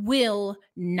will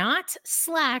not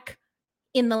slack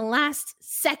in the last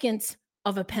seconds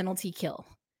of a penalty kill.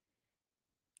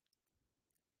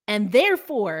 And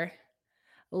therefore,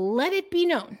 let it be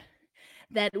known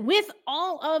that with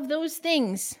all of those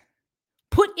things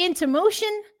put into motion,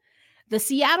 the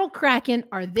Seattle Kraken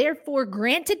are therefore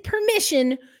granted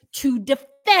permission to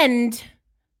defend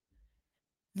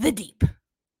the deep.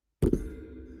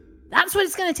 That's what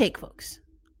it's going to take, folks.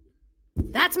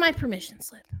 That's my permission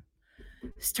slip.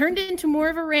 It's turned into more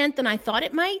of a rant than I thought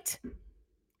it might,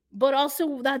 but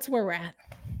also that's where we're at.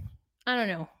 I don't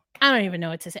know. I don't even know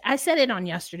what to say. I said it on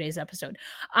yesterday's episode.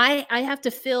 I have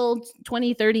to fill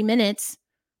 20, 30 minutes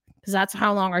because that's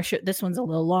how long our show. This one's a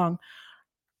little long.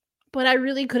 But I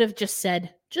really could have just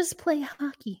said, just play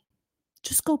hockey.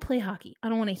 Just go play hockey. I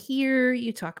don't want to hear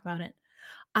you talk about it.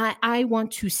 I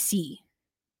want to see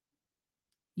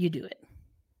you do it.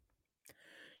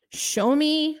 Show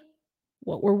me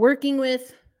what we're working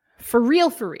with for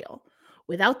real,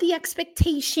 without the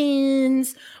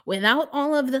expectations, without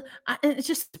all of the,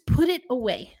 just put it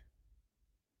away.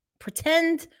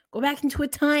 Pretend, go back into a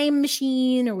time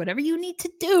machine or whatever you need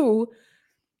to do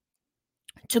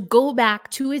to go back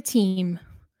to a team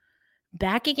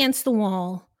back against the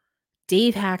wall.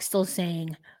 Dave Haxtell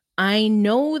saying, I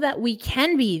know that we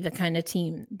can be the kind of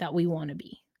team that we want to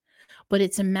be, but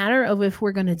it's a matter of if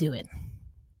we're going to do it.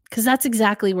 Because that's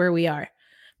exactly where we are.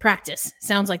 Practice.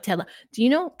 Sounds like Ted. Do you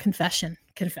know? Confession.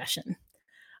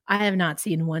 I have not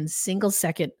seen one single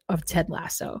second of Ted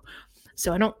Lasso.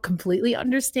 So I don't completely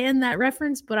understand that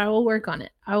reference, but I will work on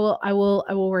it. I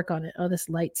will work on it. Oh, this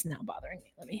light's now bothering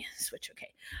me. Let me switch. Okay.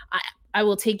 I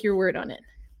will take your word on it.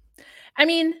 I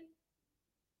mean,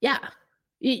 yeah.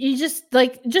 You just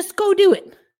go do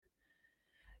it.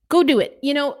 Go do it.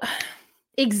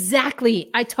 Exactly.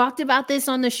 I talked about this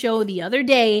on the show the other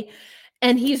day,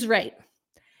 and he's right.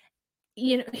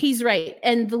 He's right.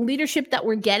 And the leadership that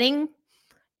we're getting,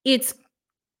 it's,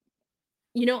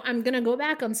 I'm going to go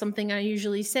back on something I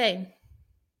usually say.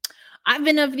 I've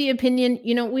been of the opinion,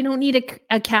 we don't need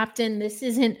a captain. This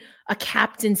isn't a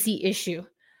captaincy issue.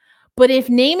 But if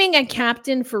naming a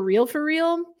captain for real,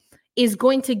 is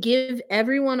going to give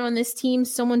everyone on this team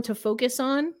someone to focus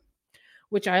on,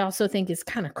 which I also think is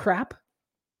kind of crap.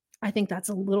 I think that's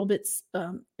a little bit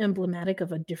emblematic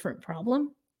of a different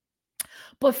problem.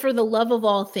 But for the love of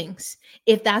all things,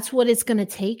 if that's what it's going to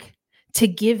take to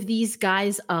give these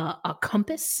guys a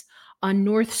compass, a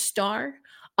North Star,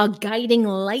 a guiding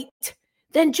light,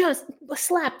 then just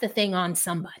slap the thing on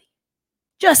somebody.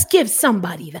 Just give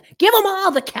somebody give them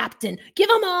all the captain, give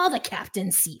them all the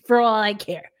captaincy for all I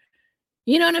care.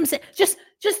 You know what I'm saying? Just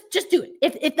do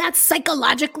it. If that's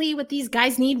psychologically what these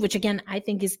guys need, which again, I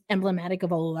think is emblematic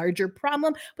of a larger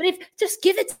problem, but just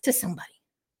give it to somebody.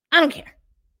 I don't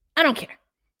care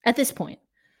at this point.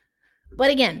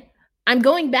 But again, I'm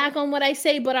going back on what I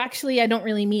say, but actually I don't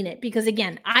really mean it because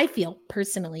again, I feel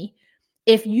personally,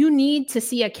 if you need to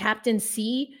see a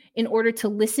captaincy in order to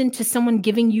listen to someone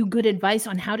giving you good advice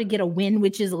on how to get a win,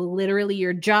 which is literally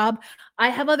your job, I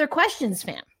have other questions,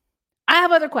 fam. I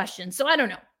have other questions. So I don't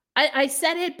know. I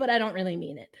said it, but I don't really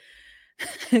mean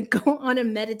it. Go on a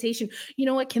meditation. You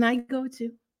know what? Can I go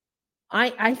to?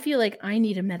 I feel like I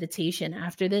need a meditation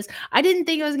after this. I didn't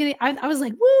think I was going to, I was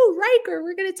like, woo, Ryker.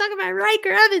 We're going to talk about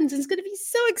Ryker Evans. It's going to be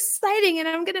so exciting. And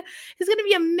it's going to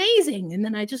be amazing. And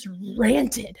then I just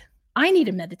ranted. I need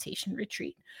a meditation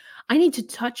retreat. I need to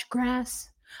touch grass.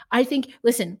 I think,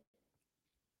 listen,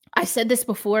 I said this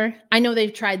before. I know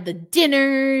they've tried the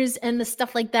dinners and the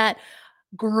stuff like that.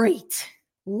 Great.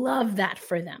 Love that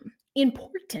for them.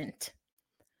 Important.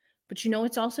 But you know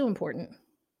what's also important?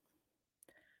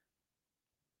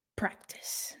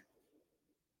 Practice.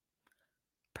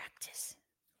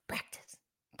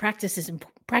 Practice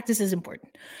is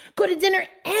important. Go to dinner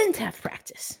and have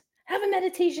practice. Have a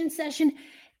meditation session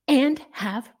and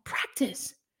have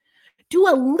practice. Do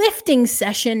a lifting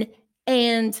session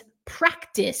and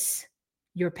practice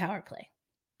your power play.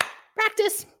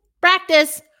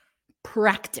 Practice.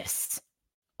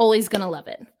 Ollie's going to love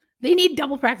it. They need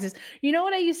double practice. You know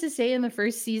what I used to say in the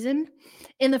first season?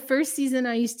 In the first season,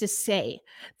 I used to say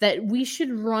that we should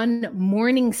run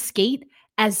morning skate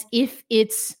as if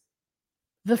it's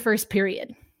the first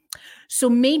period. So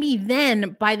maybe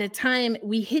then by the time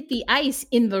we hit the ice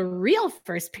in the real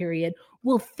first period,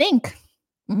 we'll think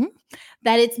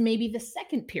that it's maybe the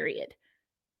second period.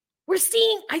 We're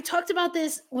seeing, I talked about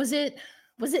this, was it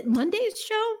Monday's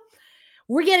show?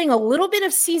 We're getting a little bit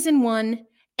of season 1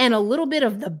 and a little bit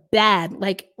of the bad,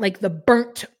 like the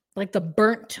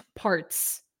burnt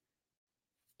parts.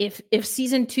 If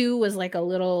season 2 was like a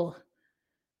little,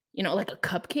 like a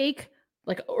cupcake,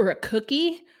 or a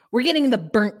cookie, we're getting the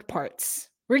burnt parts.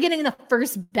 We're getting the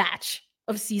first batch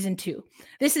of season 2.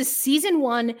 This is season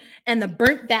 1 and the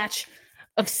burnt batch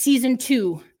of season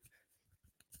 2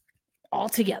 all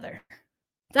together.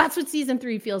 That's what season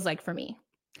 3 feels like for me.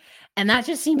 And that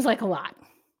just seems like a lot.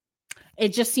 It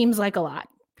just seems like a lot.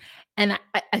 And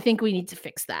I think we need to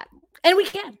fix that. And we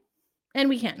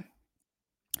can.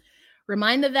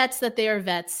 Remind the vets that they are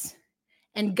vets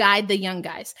and guide the young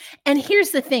guys. And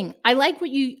here's the thing. I like that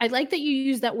you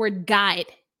use that word guide,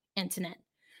 Antoinette.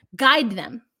 Guide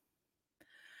them.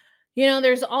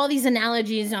 There's all these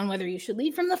analogies on whether you should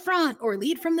lead from the front or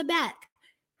lead from the back.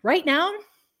 Right now,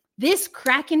 This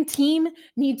Kraken team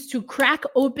needs to crack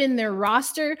open their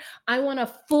roster. I want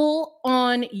a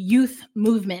full-on youth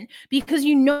movement, because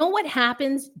you know what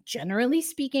happens, generally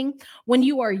speaking, when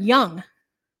you are young.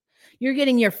 You're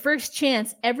getting your first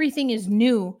chance. Everything is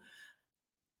new.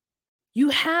 You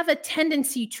have a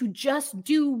tendency to just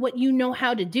do what you know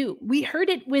how to do. We heard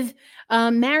it with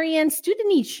Marianne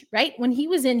Studenich, right? When he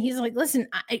was in, he's like, listen,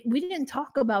 we didn't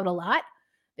talk about a lot.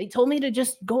 They told me to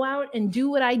just go out and do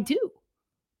what I do.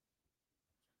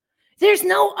 There's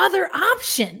no other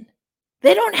option.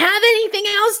 They don't have anything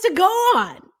else to go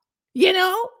on, you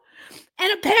know?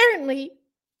 And apparently,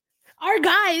 our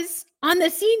guys on the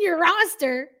senior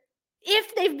roster,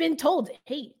 if they've been told,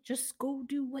 hey, just go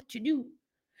do what you do,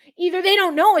 either they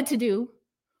don't know what to do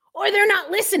or they're not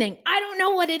listening. I don't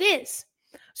know what it is.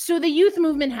 So the youth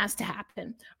movement has to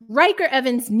happen. Ryker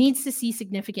Evans needs to see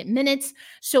significant minutes.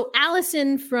 So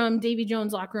Allison from Davy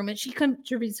Jones' locker room, and she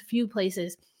contributes a few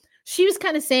places, she was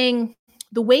kind of saying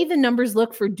the way the numbers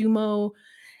look for Dumo,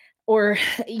 or,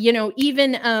 you know,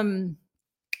 even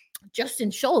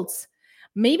Justin Schultz,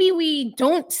 maybe we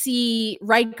don't see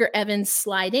Ryker Evans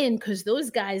slide in, because those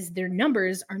guys, their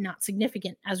numbers are not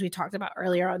significant, as we talked about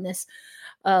earlier on this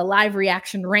live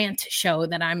reaction rant show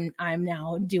that I'm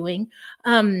now doing.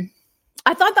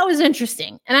 I thought that was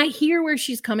interesting, and I hear where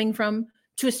she's coming from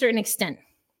to a certain extent.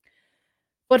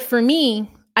 But for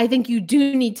me, I think you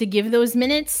do need to give those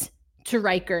minutes to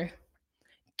Ryker.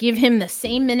 Give him the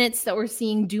same minutes that we're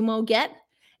seeing Dumo get,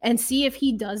 and see if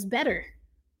he does better.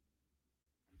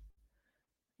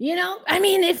 You know, I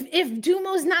mean, if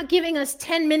Dumo's not giving us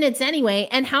 10 minutes anyway,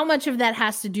 and how much of that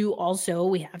has to do also,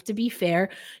 we have to be fair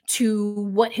to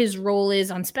what his role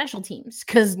is on special teams,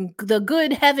 because the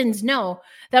good heavens know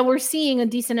that we're seeing a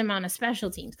decent amount of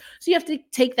special teams. So you have to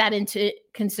take that into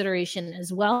consideration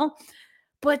as well.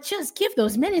 But just give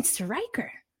those minutes to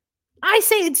Ryker. I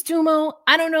say it's Dumo.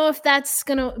 I don't know if that's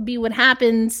going to be what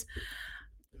happens.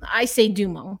 I say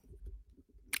Dumo.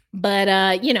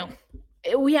 But, you know,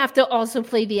 we have to also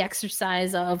play the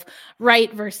exercise of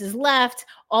right versus left,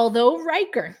 although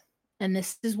Ryker, and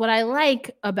this is what I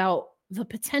like about the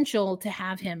potential to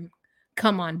have him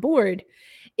come on board,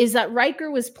 is that Ryker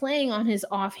was playing on his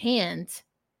offhand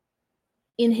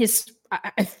in his,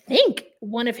 I think,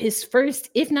 one of his first,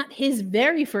 if not his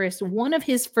very first, one of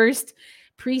his first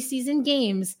preseason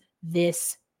games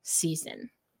this season.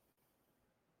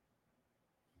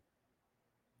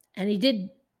 And he did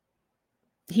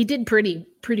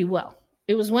pretty well.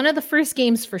 It was one of the first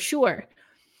games for sure,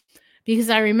 because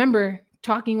I remember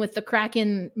talking with the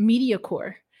Kraken media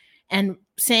corps and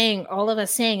all of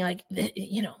us saying, like,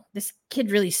 you know, this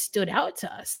kid really stood out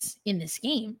to us in this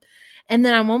game. And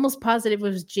then I'm almost positive it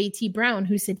was JT Brown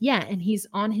who said, yeah, and he's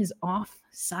on his off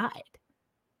side.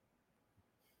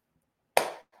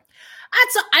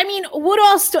 I mean, what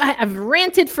else I've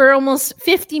ranted for almost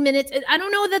 50 minutes. I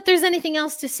don't know that there's anything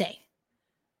else to say.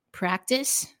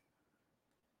 Practice,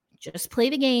 just play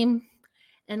the game,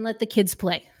 and let the kids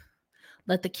play.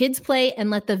 Let the kids play, and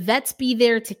let the vets be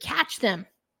there to catch them.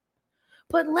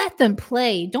 But let them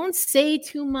play. Don't say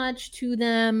too much to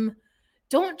them.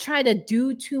 Don't try to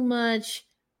do too much.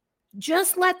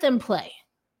 Just let them play.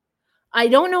 I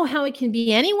don't know how it can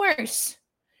be any worse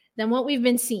than what we've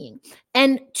been seeing.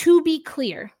 And to be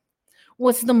clear,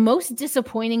 what's the most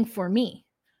disappointing for me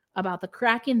about the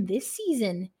Kraken this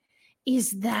season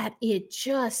is that it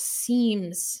just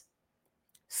seems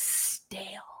stale.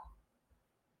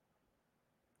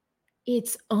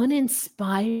 It's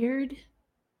uninspired,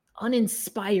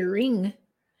 uninspiring.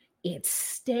 It's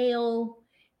stale.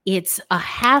 It's a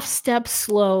half step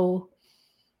slow.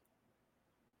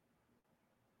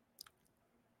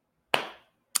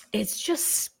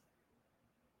 It's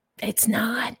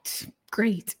not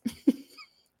great.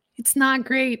 It's not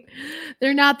great.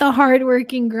 They're not the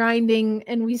hardworking, grinding,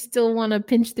 and we still want to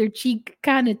pinch their cheek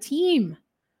kind of team.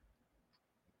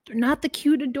 They're not the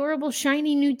cute, adorable,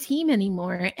 shiny new team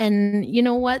anymore. And you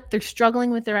know what? They're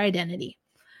struggling with their identity.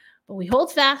 But we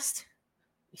hold fast.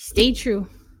 We stay true.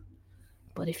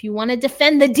 But if you want to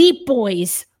defend the deep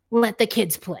boys, let the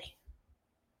kids play.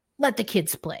 Let the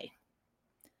kids play.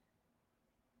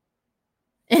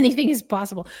 Anything is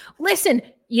possible. Listen,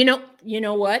 you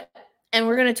know what? And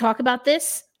we're going to talk about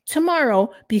this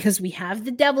tomorrow, because we have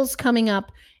the Devils coming up,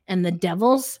 and the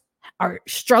Devils are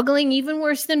struggling even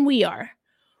worse than we are.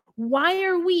 Why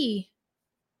are we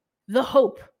the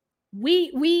hope?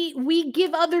 We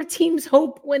give other teams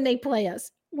hope when they play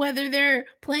us, whether they're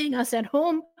playing us at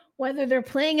home, whether they're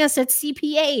playing us at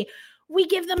CPA. We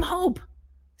give them hope.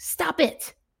 Stop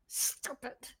it. Stop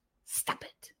it. Stop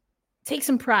it. Take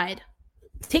some pride.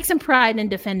 Take some pride in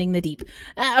defending the deep.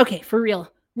 Okay, for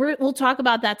real. We'll talk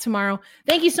about that tomorrow.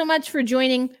 Thank you so much for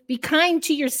joining. Be kind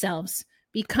to yourselves.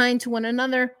 Be kind to one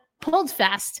another. Hold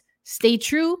fast. Stay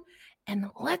true. And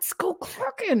let's go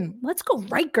Kraken. Let's go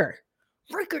Ryker.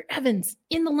 Ryker Evans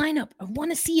in the lineup. I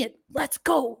want to see it. Let's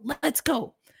go. Let's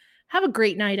go. Have a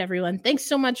great night, everyone. Thanks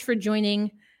so much for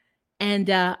joining. And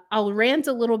I'll rant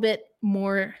a little bit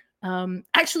more.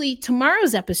 Actually,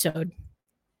 tomorrow's episode,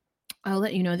 I'll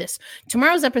let you know this.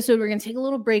 Tomorrow's episode, we're going to take a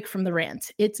little break from the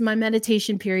rant. It's my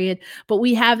meditation period, but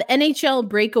we have NHL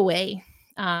Breakaway,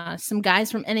 some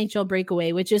guys from NHL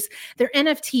Breakaway, which is their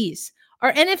NFTs.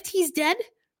 Are NFTs dead?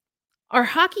 Are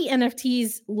hockey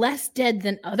NFTs less dead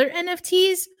than other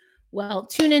NFTs? Well,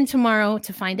 tune in tomorrow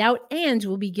to find out, and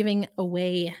we'll be giving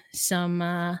away some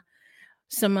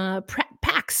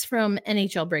packs from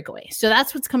NHL Breakaway. So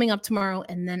that's what's coming up tomorrow.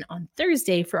 And then on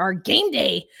Thursday for our game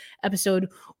day episode,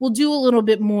 we'll do a little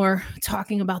bit more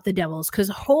talking about the Devils, because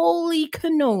holy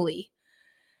cannoli,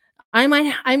 I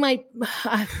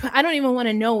don't even want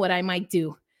to know what I might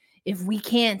do if we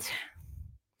can't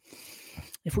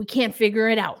figure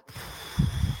it out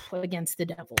against the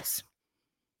Devils.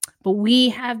 But we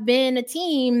have been a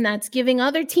team that's giving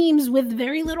other teams with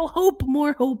very little hope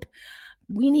more hope.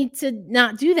 We need to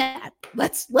not do that.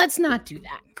 Let's not do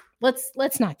that.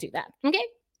 Let's not do that. Okay.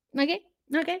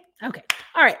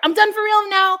 All right. I'm done for real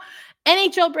now.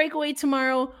 NHL Breakaway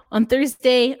tomorrow. On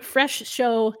Thursday, fresh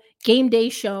show, game day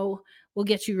show. We'll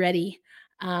get you ready.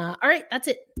 All right. That's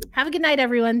it. Have a good night,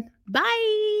 everyone.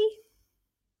 Bye.